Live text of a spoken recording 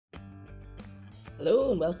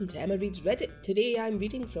Hello and welcome to Emma Reads Reddit. Today I'm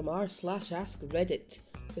reading from r/AskReddit.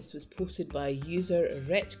 This was posted by user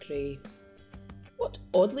Redditor. What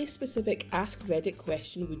oddly specific Ask Reddit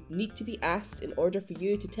question would need to be asked in order for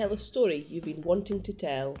you to tell a story you've been wanting to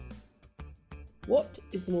tell? What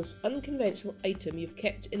is the most unconventional item you've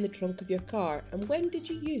kept in the trunk of your car and when did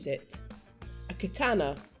you use it? A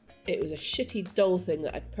katana. It was a shitty dull thing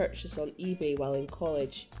that I'd purchased on eBay while in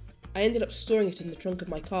college. I ended up storing it in the trunk of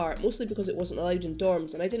my car, mostly because it wasn't allowed in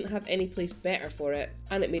dorms and I didn't have any place better for it,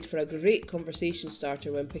 and it made for a great conversation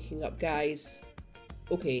starter when picking up guys.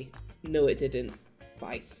 Okay, no it didn't, but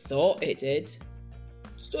I thought it did.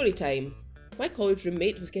 Story time. My college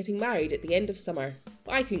roommate was getting married at the end of summer,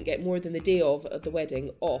 but I couldn't get more than the day of the wedding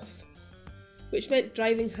off, which meant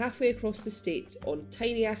driving halfway across the state on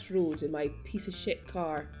tiny ass roads in my piece of shit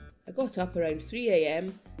car. I got up around 3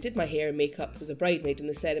 AM, did my hair and makeup, was a bridesmaid in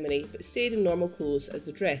the ceremony, but stayed in normal clothes as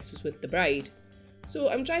the dress was with the bride. So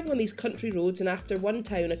I'm driving on these country roads and after one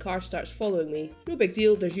town a car starts following me. No big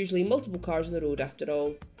deal, there's usually multiple cars on the road after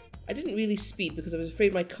all. I didn't really speed because I was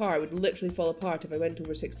afraid my car would literally fall apart if I went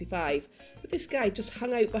over 65, but this guy just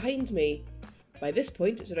hung out behind me. By this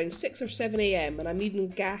point it's around 6 or 7 AM and I'm needing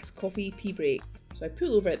gas, coffee, pee break, so I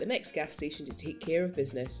pull over at the next gas station to take care of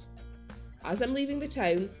business. As I'm leaving the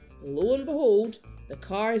town, lo and behold, the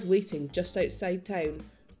car is waiting just outside town,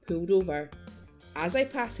 pulled over. As I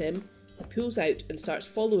pass him, he pulls out and starts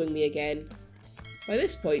following me again. By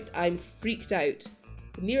this point, I'm freaked out.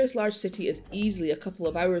 The nearest large city is easily a couple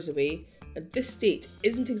of hours away, and this state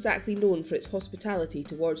isn't exactly known for its hospitality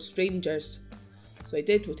towards strangers. So I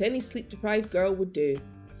did what any sleep-deprived girl would do.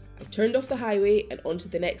 I turned off the highway and onto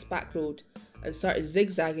the next back road, and started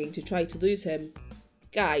zigzagging to try to lose him.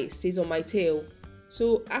 Guy stays on my tail.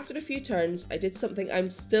 So after a few turns, I did something I'm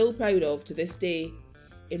still proud of to this day.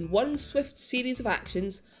 In one swift series of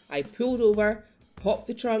actions, I pulled over, popped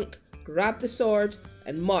the trunk, grabbed the sword,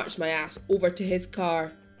 and marched my ass over to his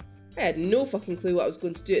car. I had no fucking clue what I was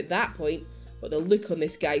going to do at that point, but the look on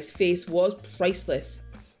this guy's face was priceless.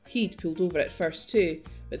 He'd pulled over at first too,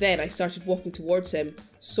 but then I started walking towards him,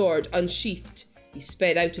 sword unsheathed. He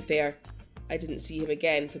sped out of there. I didn't see him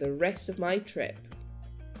again for the rest of my trip.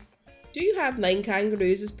 Do you have 9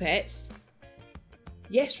 kangaroos as pets?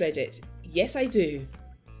 Yes, Reddit. Yes, I do.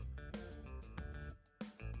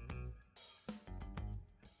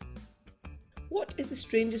 What is the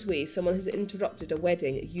strangest way someone has interrupted a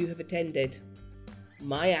wedding you have attended?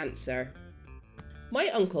 My answer. My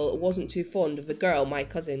uncle wasn't too fond of the girl my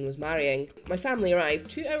cousin was marrying. My family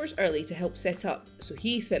arrived 2 hours early to help set up, so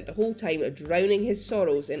he spent the whole time drowning his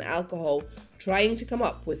sorrows in alcohol, trying to come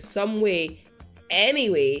up with some way, any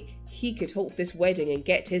way, he could halt this wedding and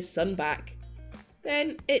get his son back.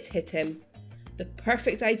 Then it hit him. The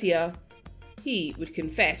perfect idea. He would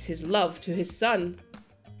confess his love to his son.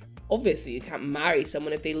 Obviously you can't marry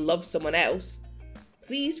someone if they love someone else.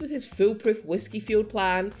 Pleased with his foolproof whiskey-fueled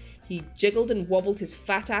plan, he jiggled and wobbled his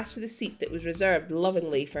fat ass to the seat that was reserved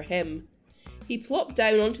lovingly for him. He plopped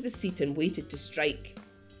down onto the seat and waited to strike.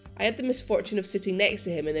 I had the misfortune of sitting next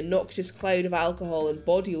to him in the noxious cloud of alcohol and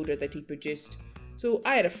body odour that he produced, so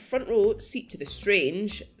I had a front row seat to the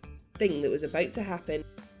strange thing that was about to happen.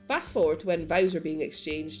 Fast forward to when vows were being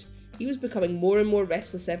exchanged. He was becoming more and more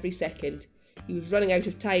restless every second. He was running out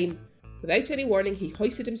of time. Without any warning, he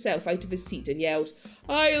hoisted himself out of his seat and yelled,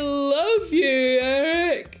 "I love you,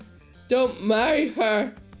 Eric! Don't marry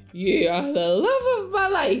her! You are the love of my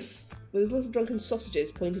life!" With his little drunken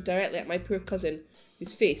sausages pointed directly at my poor cousin,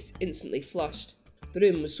 whose face instantly flushed. The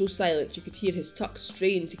room was so silent you could hear his tucks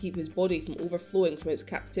strain to keep his body from overflowing from its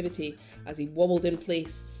captivity as he wobbled in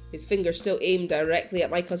place, his finger still aimed directly at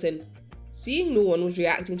my cousin. Seeing no one was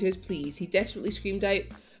reacting to his pleas, he desperately screamed out,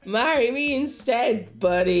 "Marry me instead,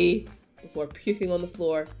 buddy!" before puking on the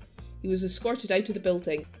floor. He was escorted out of the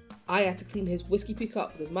building. I had to clean his whiskey puke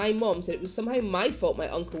up because my mom said it was somehow my fault my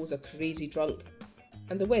uncle was a crazy drunk.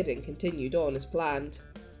 And the wedding continued on as planned.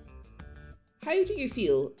 How do you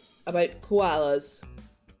feel about koalas?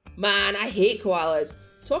 Man, I hate koalas.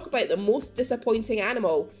 Talk about the most disappointing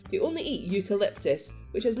animal. They only eat eucalyptus,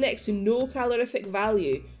 which has next to no calorific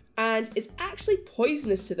value and is actually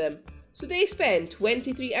poisonous to them. So they spend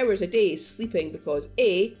 23 hours a day sleeping because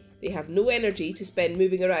A, they have no energy to spend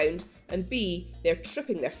moving around, and B, they're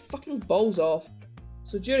tripping their fucking balls off.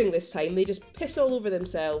 So during this time they just piss all over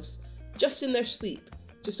themselves, just in their sleep,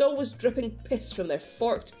 just always dripping piss from their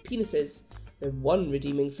forked penises. Their one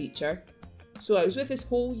redeeming feature. So I was with this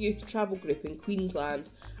whole youth travel group in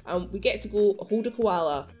Queensland and we get to go hold a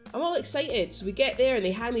koala. I'm all excited, so we get there and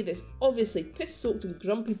they hand me this obviously piss-soaked and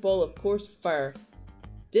grumpy ball of coarse fur.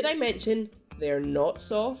 Did I mention they're not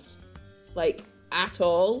soft? Like, at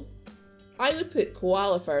all. I would put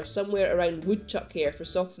koala fur somewhere around woodchuck hair for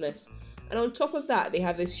softness, and on top of that they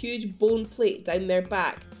have this huge bone plate down their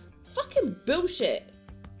back. Fucking bullshit!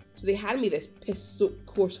 So they hand me this piss-soaked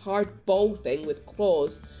coarse hard ball thing with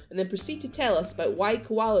claws and then proceed to tell us about why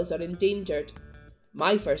koalas are endangered.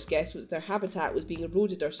 My first guess was their habitat was being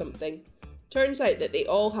eroded or something. Turns out that they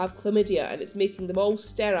all have chlamydia and it's making them all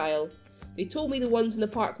sterile. They told me the ones in the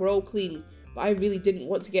park were all clean, but I really didn't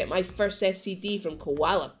want to get my first STD from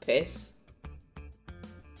koala piss.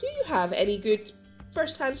 Do you have any good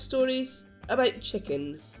first-hand stories about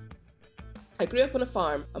chickens? I grew up on a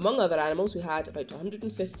farm. Among other animals, we had about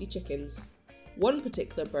 150 chickens. One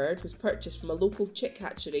particular bird was purchased from a local chick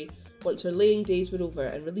hatchery once her laying days were over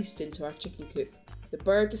and released into our chicken coop. The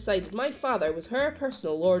bird decided my father was her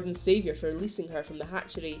personal lord and saviour for releasing her from the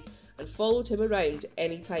hatchery and followed him around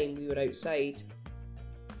any time we were outside.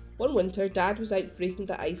 One winter, Dad was out breaking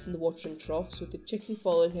the ice in the watering troughs with the chicken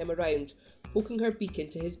following him around, poking her beak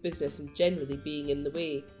into his business and generally being in the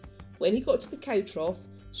way. When he got to the cow trough,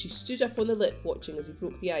 she stood up on the lip watching as he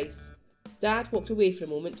broke the ice. Dad walked away for a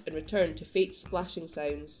moment and returned to faint splashing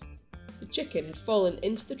sounds. The chicken had fallen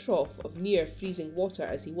into the trough of near freezing water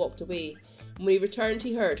as he walked away, and when he returned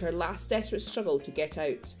he heard her last desperate struggle to get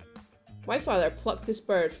out. My father plucked this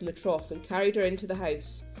bird from the trough and carried her into the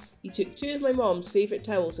house. He took 2 of my mom's favourite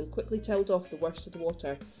towels and quickly towelled off the worst of the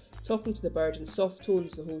water, talking to the bird in soft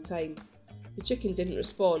tones the whole time. The chicken didn't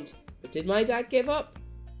respond, but did my dad give up?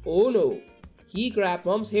 Oh no! He grabbed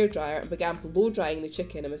Mum's hairdryer and began blow-drying the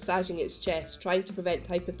chicken and massaging its chest, trying to prevent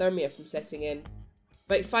hypothermia from setting in.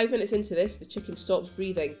 About 5 minutes into this, the chicken stops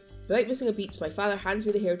breathing. Without missing a beat, my father hands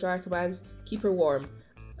me the hairdryer commands, "Keep her warm,"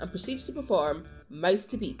 and proceeds to perform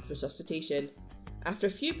mouth-to-beak resuscitation. After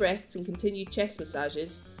a few breaths and continued chest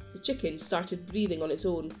massages, the chicken started breathing on its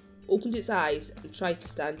own, opened its eyes and tried to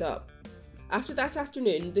stand up. After that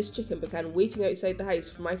afternoon, this chicken began waiting outside the house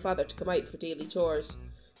for my father to come out for daily chores.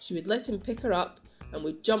 She would let him pick her up and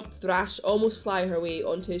would jump, thrash, almost fly her way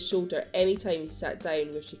onto his shoulder any time he sat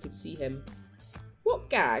down where she could see him. What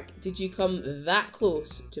gag did you come that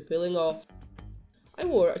close to pulling off? I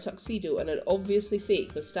wore a tuxedo and an obviously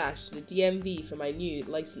fake moustache to the DMV for my new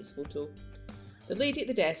licence photo. The lady at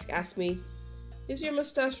the desk asked me, "Is your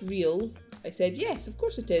moustache real?" I said, "Yes, of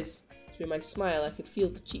course it is." Through my smile I could feel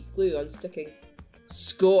the cheap glue unsticking.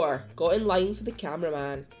 Score! Got in line for the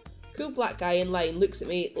cameraman. Cool black guy in line looks at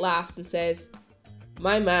me, laughs and says,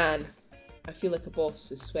 "My man." I feel like a boss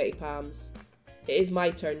with sweaty palms. It is my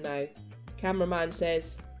turn now. The cameraman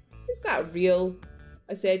says, "Is that real?"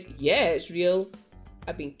 I said, "Yeah, it's real."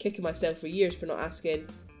 I've been kicking myself for years for not asking.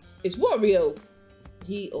 "Is what real?"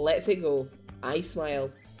 He lets it go. I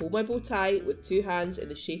smile, hold my bow tie with 2 hands in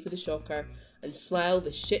the shape of the shocker, and smile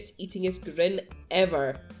the shit-eatingest grin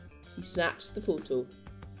ever. He snaps the photo.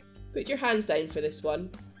 "Put your hands down for this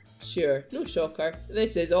one." Sure, no shocker,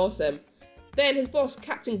 this is awesome. Then his boss,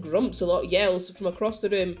 Captain Grumps-a-lot, yells from across the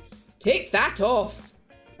room, "Take that off!"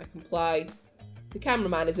 I comply. The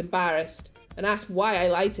cameraman is embarrassed and asks why I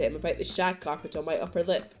lied to him about the shag carpet on my upper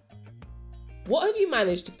lip. What have you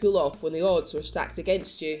managed to pull off when the odds were stacked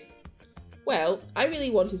against you? Well, I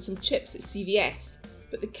really wanted some chips at CVS,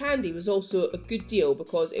 but the candy was also a good deal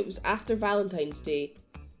because it was after Valentine's Day.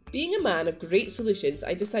 Being a man of great solutions,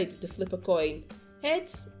 I decided to flip a coin.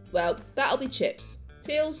 Heads? Well, that'll be chips.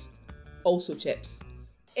 Tails? Also chips.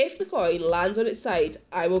 If the coin lands on its side,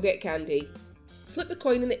 I will get candy. Flip the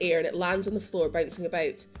coin in the air and it lands on the floor, bouncing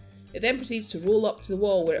about. It then proceeds to roll up to the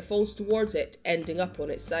wall where it falls towards it, ending up on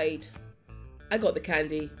its side. I got the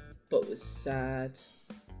candy, but was sad.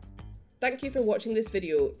 Thank you for watching this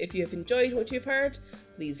video. If you have enjoyed what you've heard,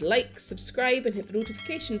 please like, subscribe and hit the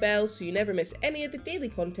notification bell so you never miss any of the daily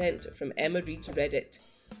content from Emma Reads Reddit.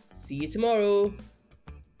 See you tomorrow!